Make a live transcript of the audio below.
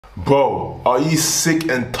Bro, are you sick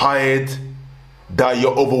and tired that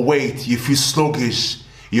you're overweight, you feel sluggish,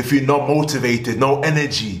 you feel not motivated, no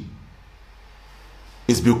energy?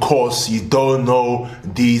 It's because you don't know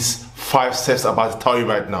these 5 steps I'm about to tell you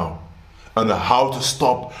right now on how to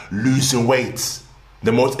stop losing weight.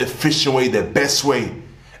 The most efficient way, the best way.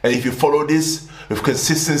 And if you follow this with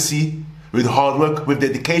consistency, with hard work, with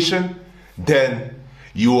dedication, then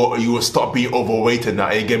you will stop being overweighted now.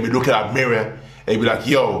 And you're gonna be looking at a mirror and be like,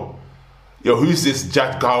 yo, who's this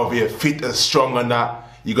jacked guy over here, fit and strong and that?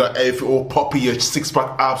 You got everything all poppy, your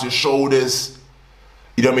 6-pack abs, your shoulders.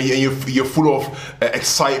 You know what I mean? And you're full of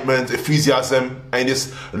excitement, enthusiasm, and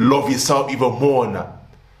just love yourself even more now.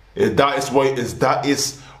 That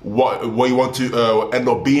is what you want to end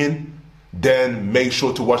up being. Then make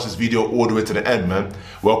sure to watch this video all the way to the end, man.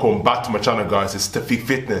 Welcome back to my channel, guys. It's Tafiq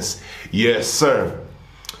Fitness. Yes, sir.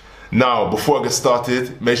 Now, before I get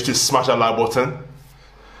started, make sure to smash that like button.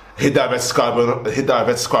 Hit that red subscribe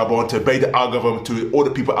button to obey the algorithm to all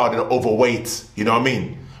the people out there that are overweight. You know what I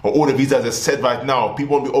mean? Or all the videos as I said right now,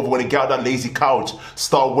 people want to be overweight, get out of that lazy couch,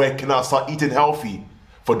 start working out, start eating healthy.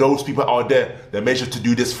 For those people out there, then make sure to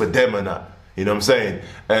do this for them and that. You know what I'm saying?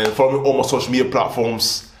 And follow me on all my social media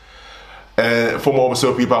platforms. And follow me on my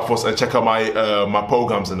social media platforms and check out my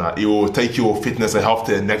programs and that. It will take your fitness and health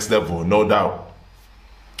to the next level, no doubt.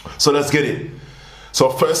 So let's get it. So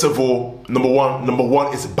first of all, number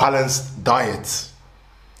one is balanced diet.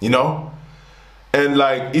 You know? And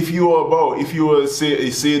like if you were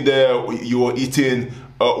sitting there, you were eating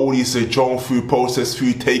all these junk food, processed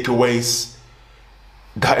food, takeaways,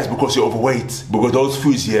 that is because you're overweight. Because those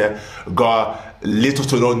foods here got little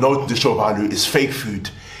to no nutritional value. It's fake food.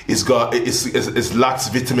 It lacks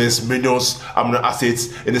vitamins, minerals, amino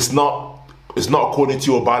acids, and it's not according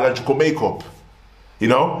to your biological makeup. You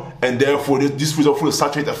know, and therefore these foods are full of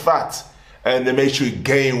saturated fat, and they make you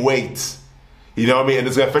gain weight. You know what I mean? And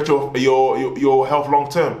it's gonna affect your health long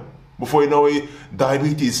term. Before you know it,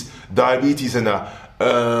 diabetes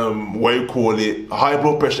and what you call it, high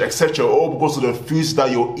blood pressure, etc. All because of the foods that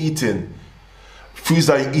you're eating. Foods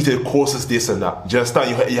that you eat causes this and that. Just that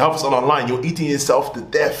your health is on the line. You're eating yourself to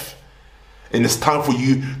death. And it's time for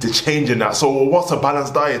you to change in that. So what's a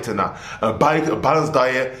balanced diet in that? A balanced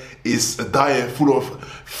diet is a diet full of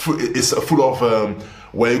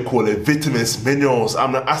what you call it, vitamins, minerals,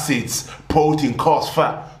 amino acids, protein, carbs,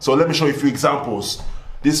 fat. So let me show you a few examples.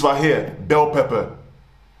 This right here, bell pepper.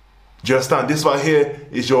 Do you understand? This right here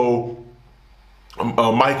is your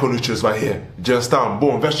micronutrients right here. Do you understand?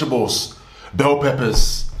 Boom, vegetables, bell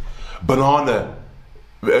peppers, banana,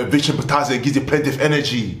 vitamin potassium gives you plenty of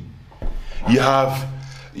energy.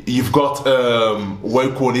 You've got what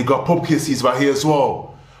you call it, you've got pumpkin seeds right here as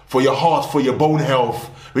well. For your heart, for your bone health,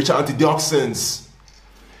 which are antioxidants.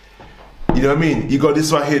 You know what I mean? You got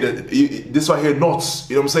this right here, nuts.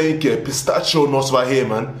 You know what I'm saying? Pistachio nuts right here,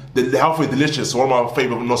 man. The healthy delicious. One of my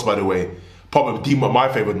favorite nuts, by the way. Probably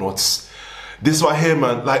my favorite nuts. This right here,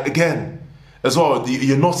 man. Like again, as well,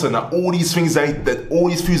 your nuts and that. All these things all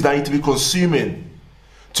these foods that I need to be consuming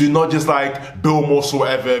to not just like build muscle,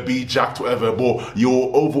 whatever, be jacked, whatever, but your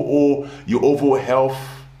overall health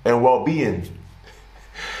and well-being.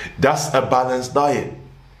 That's a balanced diet.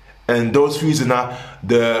 And those foods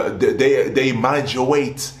they manage your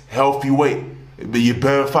weight, healthy weight. You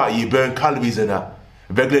burn fat, you burn calories in that.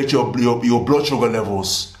 Regulate your blood sugar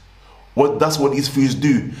levels. That's what these foods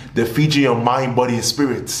do. They feed you your mind, body, and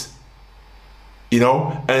spirit. You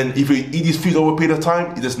know? And if you eat these foods over a period of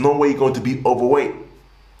time, there's no way you're going to be overweight.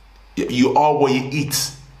 You are what you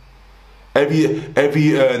eat. Every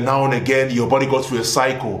now and again, your body goes through a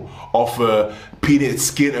cycle of peeling its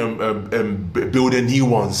skin and building new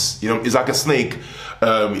ones. You know, it's like a snake.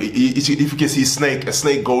 If you can see a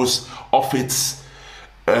snake goes off its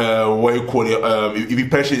what you call it. If you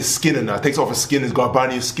penetrate its skin and that takes off its skin, it's got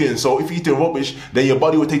brand new skin. So if you're eating rubbish, then your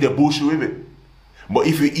body will take the bullshit with it. But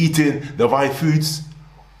if you're eating the right foods,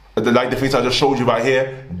 like the things I just showed you right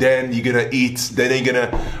here, then you're gonna eat. Then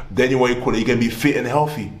what you call it, you're gonna be fit and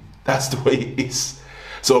healthy. That's the way it is.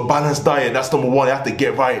 So a balanced diet, that's number one. You have to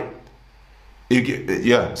get right.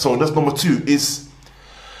 So that's number two. It's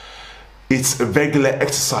regular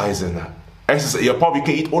exercising. You probably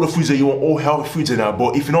can eat all the foods that you want, all healthy foods in that.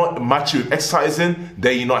 But if you're not matching with exercising,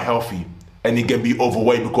 then you're not healthy, and you can be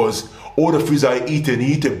overweight because all the foods that you're eating, you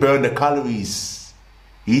need to burn the calories.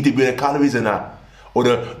 You need to burn the calories in that. Or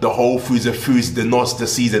the whole foods, the nuts, the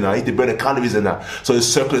seeds in that. You need to burn the calories in that. So it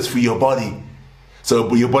circulates through your body.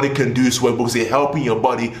 So your body can do its work because you're helping your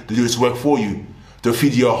body to do its work for you. To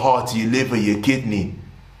feed your heart, your liver, your kidney.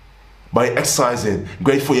 By exercising.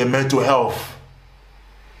 Great for your mental health.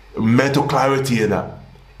 Mental clarity in that.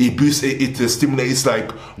 It boosts, it stimulates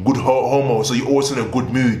like good hormones, so you're always in a good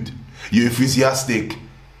mood. You're enthusiastic.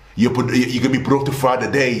 You can be productive throughout the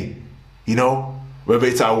day. You know, whether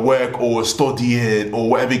it's at work or studying or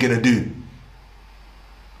whatever you're gonna do.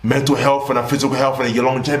 Mental health and physical health and your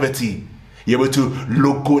longevity. You're able to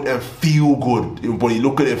look good and feel good. When you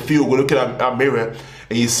look at it and feel good, look at that mirror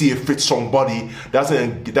and you see a fit, strong body, that's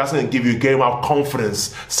gonna give you a great amount of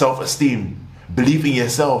confidence, self-esteem, believe in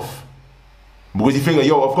yourself. Because you think, like,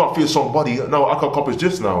 yo, I've got a fit, strong body. No, I can accomplish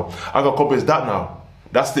this now. I can accomplish that now.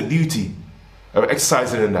 That's the beauty of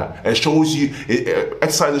exercising in that. It shows you,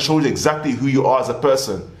 exercise shows you exactly who you are as a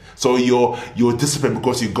person. So you're disciplined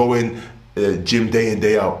because you go in gym day in,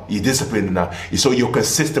 day out. You're disciplined in that. So you're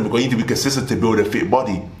consistent because you need to be consistent to build a fit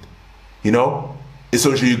body. You know?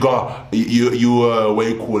 Essentially, you got, what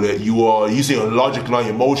you call it, you are using your logic, not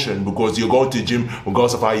your emotion, because you're going to the gym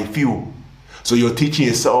regardless of how you feel. So you're teaching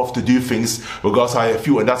yourself to do things regardless of how you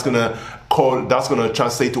feel, and that's gonna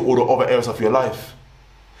translate to all the other areas of your life.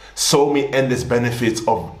 So many endless benefits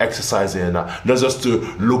of exercising and that. Not just to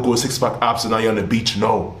look good, six-pack abs and now you're on the beach.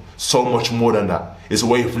 No, so much more than that. It's a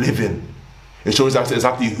way of living. It shows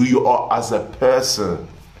exactly who you are as a person.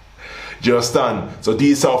 Do you understand? So do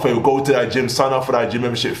yourself a favor, go to that gym, sign up for that gym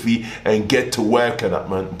membership fee and get to work in that,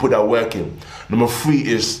 man. Put that work in. Number 3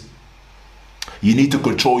 is you need to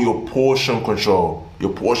control your portion control.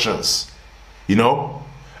 Your portions. You know?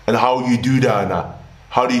 And how you do that now.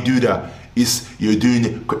 How do you do that? Is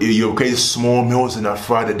you're creating small meals in that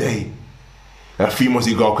throughout the day. At 3 months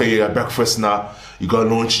you got breakfast now, you got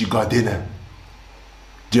lunch, you got dinner.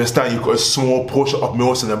 Do you understand? You got a small portion of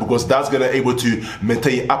meals in there because that's gonna able to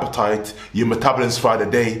maintain your appetite, your metabolism throughout the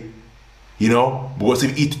day. You know, because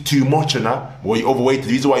if you eat too much in that, well, you're overweight. The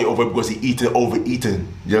reason why you're overweight because you're overeating.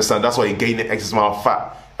 You understand? That's why you're gaining excess amount of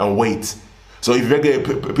fat and weight. So if you're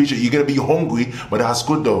gonna picture, you're gonna be hungry, but that's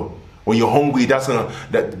good though. When you're hungry, that's gonna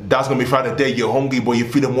be throughout the day. You're hungry, but you're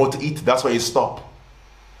feeling more to eat. That's why you stop.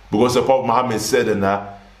 Because the Prophet Muhammad said in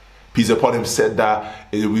that, peace upon him, said that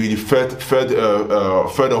we need third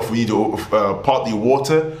off, we need partly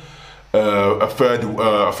water, a third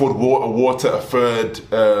water, a third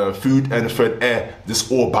food, and a third air.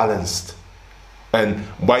 This all balanced. And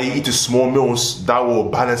while you eat the small meals, that will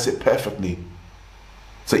balance it perfectly.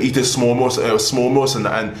 So eat the small meals,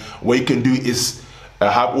 and what you can do is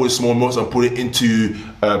have all the small meals and put it into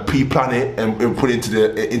pre-plan it and put it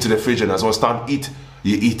into the fridge, and as well as time to eat,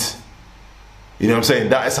 you eat. You know what I'm saying?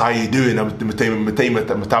 That is how you do it. Maintain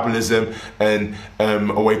metabolism and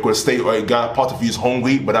what you could stay. Got part of you is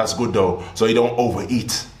hungry, but that's good though. So you don't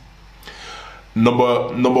overeat.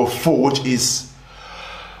 Number 4, which is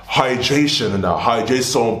hydration, and that hydration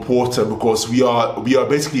is so important because we are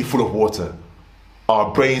basically full of water.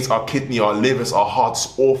 Our brains, our kidney, our livers, our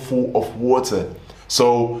hearts, all full of water.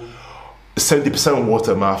 So 70%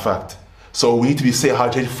 water, matter of fact. So we need to be stay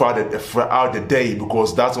hydrated throughout the day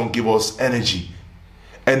because that's gonna give us energy.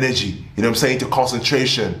 You know what I'm saying? To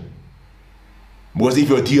concentration. Because if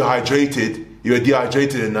you're dehydrated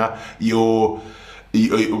in that, you're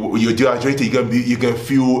dehydrated. You're gonna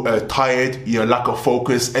feel tired. You know, lack of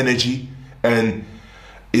focus, energy, and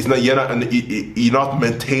you're not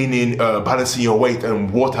maintaining balancing your weight.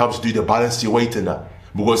 And water helps do the balance your weight in that.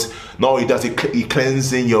 Because not only does it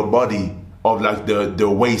cleansing your body of like the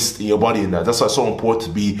waste in your body and that. That's why it's so important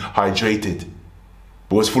to be hydrated.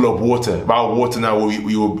 Because it's full of water. Without water now,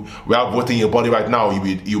 without water in your body right now,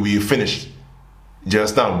 you'll be finished. Do you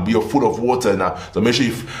understand? You're full of water now. So make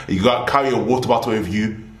sure you got carry a water bottle with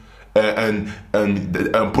you and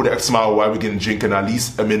put an X amount while we're going to drink, and at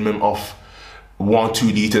least a minimum of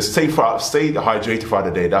 1-2 liters. Stay hydrated throughout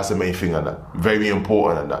the day. That's the main thing on that. Very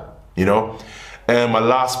important on that. You know? And my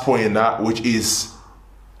last point in that, which is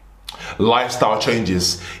lifestyle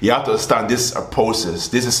changes. You have to understand this is a process.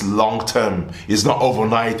 This is long term. It's not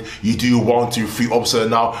overnight. You do 1, 2, 3 upset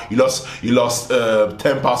now. You lost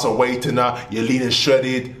 10 pounds of weight and now you're lean and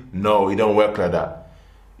shredded. No, it don't work like that.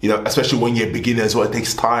 You know, especially when you're beginning as well, it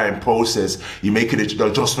takes time, process. You make the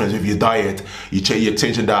adjustments with your diet. You're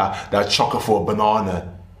changing that chocolate for a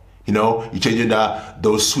banana. You know, you're changing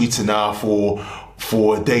those sweets now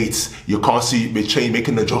for dates. You constantly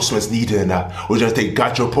making adjustments needed in that. We're just take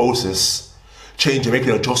gradual process, changing,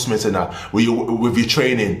 making adjustments in that. With your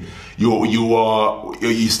training,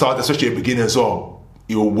 you start, especially at the beginning as well.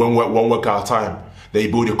 You one workout at a time. Then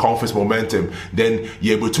you build your confidence, momentum. Then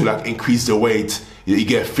you're able to like increase the weight. You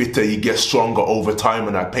get fitter, you get stronger over time,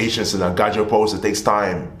 and that patience and that gradual process takes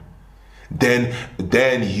time. Then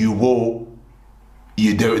you will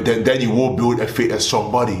build a fit and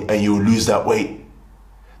strong body, and you will lose that weight.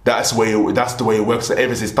 That's the way it works.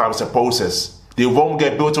 Ever since time, it's a process. Did Rome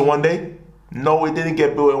get built in one day? No, it didn't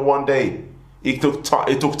get built in one day. It took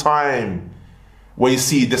time. Where you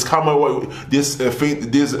see this camera, this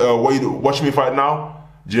way you watch me right now,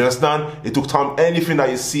 do you understand? It took time. Anything that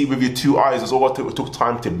you see with your two eyes is all what it took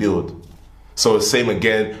time to build. So same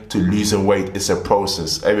again to losing weight. It's a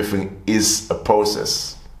process. Everything is a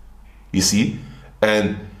process. You see?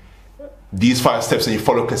 And these 5 steps, and you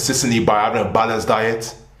follow consistently by having a balanced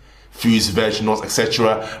diet, fruits, veg, nuts,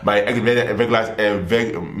 etc., by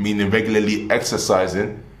regularly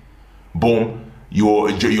exercising, boom,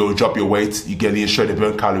 you'll drop your weight, you get lean, shredded,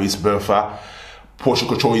 burn calories, burn fat, portion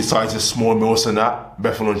control your sizes, small meals and that,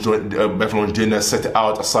 breakfast, dinner, set it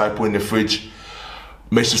out aside, put in the fridge.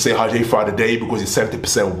 Make sure to stay hydrated throughout the day because it's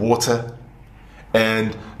 70% water.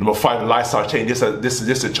 And number 5, lifestyle change.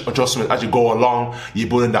 This adjustment as you go along, you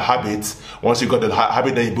build in the habits. Once you got the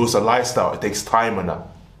habit, then you build a lifestyle. It takes time and that.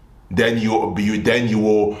 Then you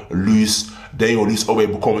will lose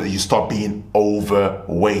overweight because you start being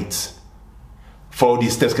overweight. Follow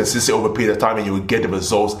these steps consistently over a period of time and you will get the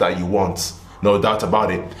results that you want. No doubt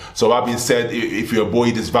about it. So that being said, if you're a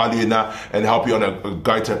boy, this value in that and help you on a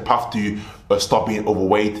guide to a path to stop being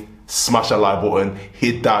overweight, smash that like button,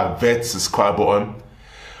 hit that red subscribe button,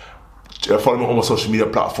 follow me on all my social media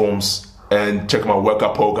platforms, and check my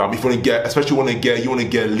workout program. If you want to get, especially you want to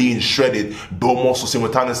get lean, shredded, build muscle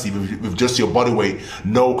simultaneously with just your body weight,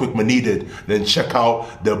 no equipment needed, then check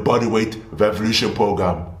out the Bodyweight Revolution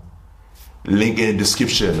program. Link in the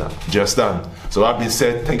description. Just done. So that being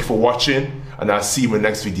said, thank you for watching, and I'll see you in the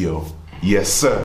next video. Yes, sir.